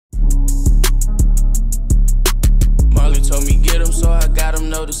Marley told me get him, so I got him,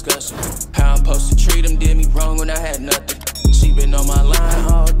 no discussion. How I'm supposed to treat him, did me wrong when I had nothing. She been on my line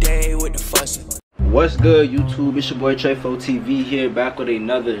all day with the fussing. What's good, YouTube? It's your boy TreyFoetv here, back with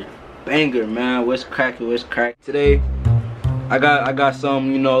another banger, man. What's cracking? What's crack? Today, I got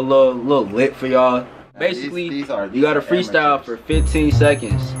some, you know, a little lit for y'all. Basically, you got to freestyle for 15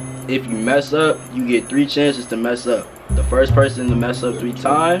 seconds. If you mess up, you get 3 chances to mess up. The first person to mess up 3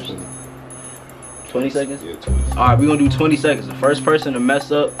 times. 20 seconds? Yeah, 20 seconds. Alright, we're gonna do 20 seconds. The first person to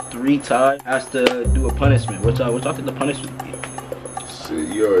mess up 3 times has to do a punishment. What y'all think the punishment would be? Shit,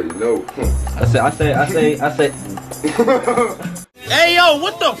 you already know. I say. Hey yo,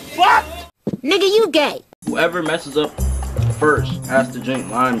 what the fuck? Nigga, you gay. Whoever messes up first has to drink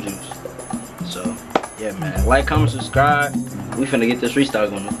lime juice. So, yeah, man. Like, comment, subscribe. We finna get this freestyle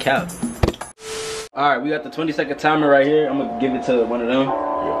going. No cap. Alright, we got the 20-second timer right here. I'm gonna give it to one of them.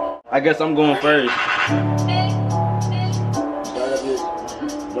 Yeah. I guess I'm going first.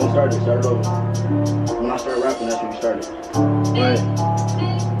 Don't start it. Start it over. When I start rapping, that's when you start it. But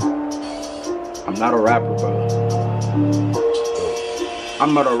I'm not a rapper, bro.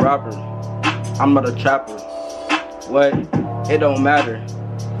 I'm not a rapper. I'm not a trapper. What? It don't matter.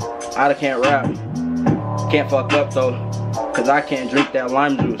 I can't rap. Can't fuck up though, cause I can't drink that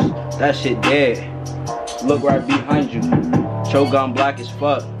lime juice. That shit dead. Look right behind you. Shogun black as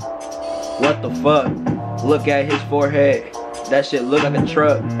fuck. What the fuck? Look at his forehead. That shit look like a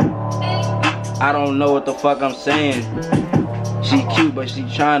truck. I don't know what the fuck I'm saying. She cute, but she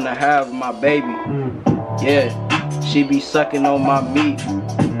trying to have my baby. Yeah, she be sucking on my meat.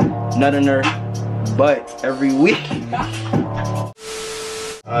 Nut in her butt every week.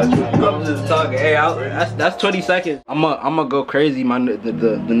 I'm just talking. Hey, that's 20 seconds. I'm gonna go crazy.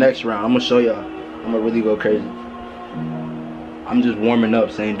 The next round, I'm gonna show y'all. I'm gonna really go crazy. I'm just warming up,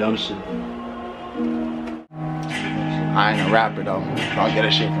 saying dumb shit. I ain't a rapper though. Don't get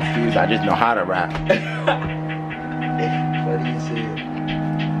that shit confused. I just know how to rap. What do you say?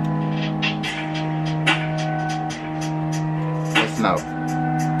 Listen up.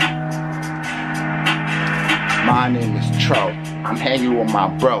 My name is Tro. I'm hanging with my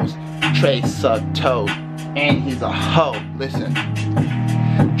bros. Trey suck toes, and he's a hoe. Listen,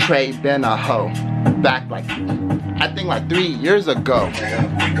 Trey been a hoe. Back like, I think like 3 years ago.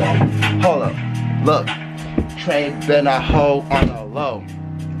 Hold up, look. Trey been a hoe on the low,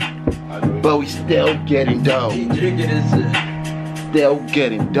 but we still getting dough. Still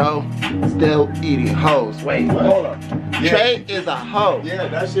getting dough, still eating hoes. Wait, hold up. Yeah. Trey is a hoe. Yeah,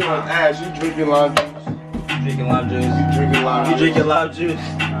 that shit was ass. You drinking lime juice. Drinking lime juice. You drinking lime juice. You drinking lime juice.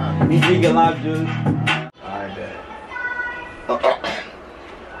 You drinking lime juice. Alright, bet.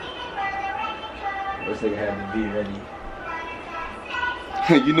 This nigga had the beat ready.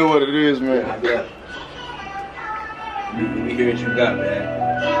 You know what it is, man. Yeah, I got it. Let me hear what you got, man.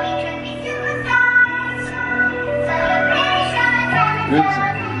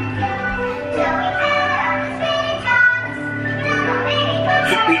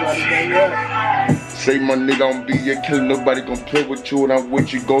 Say my nigga, I'm be your killer. Nobody gon' play with you when I'm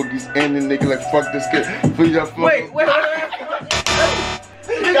with you. Go these ending nigga like fuck this kid. For your phone. Wait.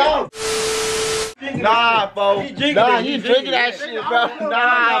 Go. Nah, Foe. Nah, you drinking that shit, bro.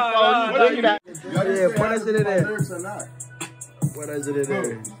 Nah, Foe, you drinking that. Yeah, what is it in there? What is it in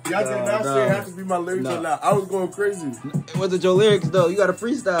there? Y'all did not say it has to be my lyrics or not. I was going crazy. What's it your lyrics though? You got a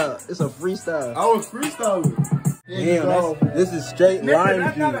freestyle. It's a freestyle. I was freestyling. Damn, this is straight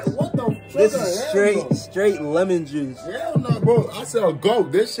lime juice. What the fuck? This is straight lemon juice. Hell no, bro. I said a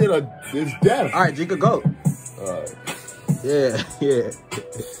goat. This shit is death. Alright, drink a goat. Alright. Yeah.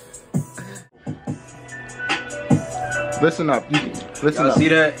 Listen up. Listen up. See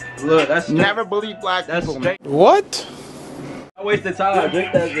that? Look, that's straight. Never believe black people. Straight. What? I wasted time.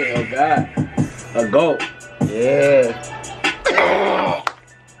 Drink that shit. Oh God. A goat. Yeah.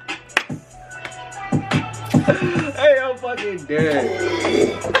 Hey, I'm fucking dead.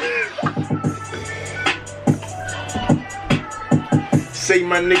 Say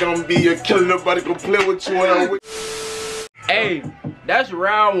my nigga, I'm be your killer. Nobody gon' play with you when I'm with. Hey, that's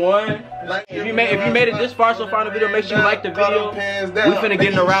round 1. If you made it this far so far in the video, make sure you like the video. We finna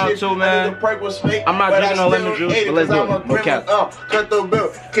get into round 2, man. I'm not drinking no lemon juice, but let's do it. No cap.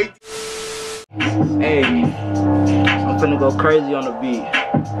 Hey, I'm finna go crazy on the beat.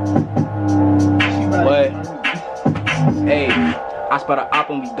 But hey, I spot a op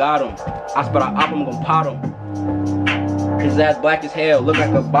and we got him. I spot a op, I'm gonna pot him. His ass black as hell, look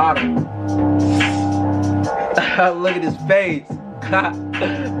like a bottom. Look at his face.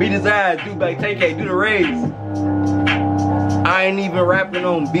 Beat his ass, do like TK, do the raise. I I ain't even rapping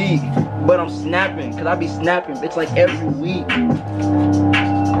on beat, but I'm snapping, cause I be snapping, bitch, like every week.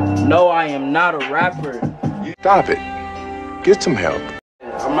 No, I am not a rapper. Stop it. Get some help.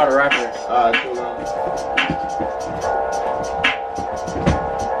 I'm not a rapper.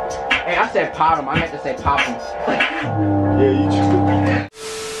 Hey, I said pot him. I meant to say pop him. Yeah, you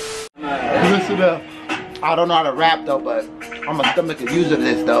Listen up. I don't know how to rap though, but I'm gonna still make a use of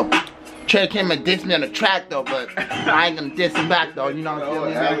this though. Trey came and dissed me on the track though, but I ain't gonna diss him back though, you know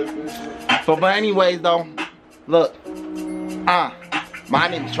what I'm saying? But anyways though, look, my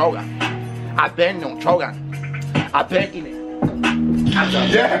name is Trogan. I've been on Trogan. I've been in it.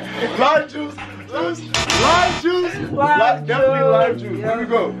 Yeah, lime juice. Lime juice. Definitely lime juice. Let me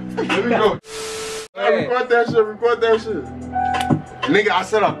go. Hey, record that shit. Nigga, I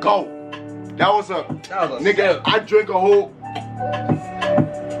said a go. That was a nigga, sip. I drink a whole.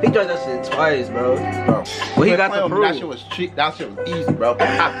 He drank that shit twice, bro. Well, he got the proof. That shit was cheap. That shit was easy, bro.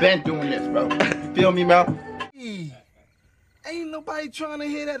 I've been doing this, bro. Feel me, man? Ain't nobody trying to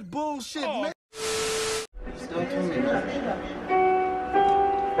hear that bullshit, man. Still to me, man.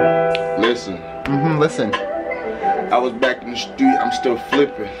 Listen. Listen. I was back in the street, I'm still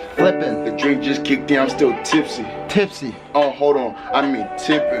flipping. Flipping. The drink just kicked in, I'm still tipsy. Tipsy. Oh, hold on, I mean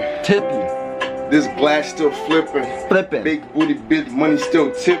tipping. Tippy. This glass still flipping. Flipping. Big booty bitch, money still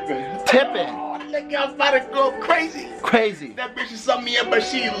tipping. Tipping. Oh, nigga, I'm about to go crazy. Crazy. That bitch is something me up, but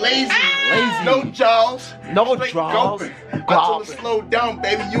she lazy. Lazy. No jaws. No Straight jaws. gulping. I told her slow down,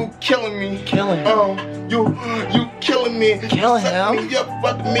 baby, you killing me. Killing him. You killing me. Killing Suck him. me up,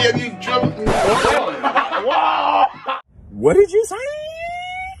 fuck me up, you drilling. What did you say?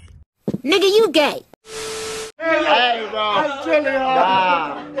 Nigga, you gay. Hey, bro. I'm chilling,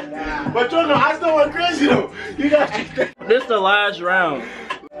 But you know, I still went crazy though. You got This the last round.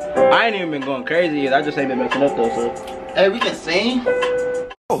 I ain't even been going crazy yet. I just ain't been messing up though, so. Hey, we can sing?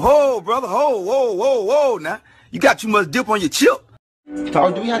 Ho, brother, whoa, now. You got too much dip on your chip.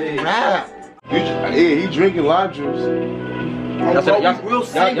 Or do we have to rap? Yeah, he drinking lime juice. Y'all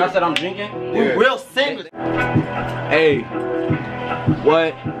said I'm drinking? We real singers. Hey.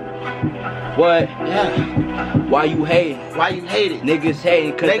 What? Yeah. Why you hating? Why you hate it? Niggas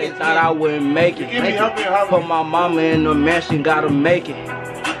hating cause they Niggas thought I wouldn't make it. Put my mama in the mansion, gotta make it.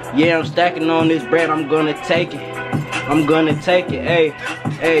 Yeah, I'm stacking on this bread, I'm gonna take it. I'm gonna take it, hey.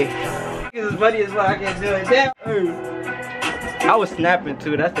 It's as funny as fuck, I can't do it. Damn. I was snapping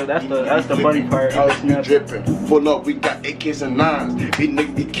too, that's the funny part. I was snapping. Dripping. Pull up, we got AKs and 9s. These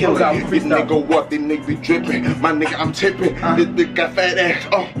niggas be killing. These niggas go up, these niggas be dripping. My nigga, I'm tipping. This bitch got fat ass.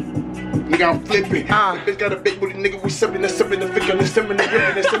 Oh. Nigga, I'm flipping. This bitch got a big booty, nigga. We sipping, the figure, the sipping, the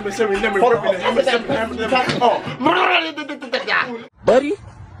ripping, the sipping, Buddy,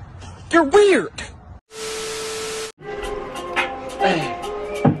 you're weird.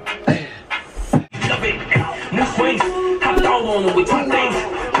 New swings, hopped all on them with two things.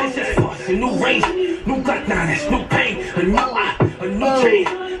 Princess Force, a new race, new Glock 9, that's new pain, a new eye, a new chain.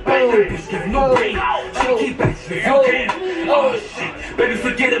 Bang, bitch, give no brain. So keep back, if you can. Oh shit, baby,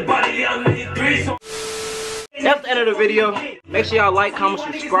 forget about it, I'm in 3. So That's the end of the video. Make sure y'all like, comment,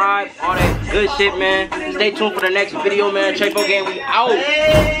 subscribe, all that good shit, man. Stay tuned for the next video, man. TreyFoe gang, we out.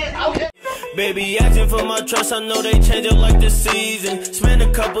 Baby asking for my trust, I know they change up like the season. Spend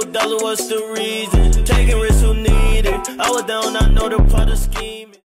a couple dollars, what's the reason? Taking risks who need it. I was down, I know the part of scheme.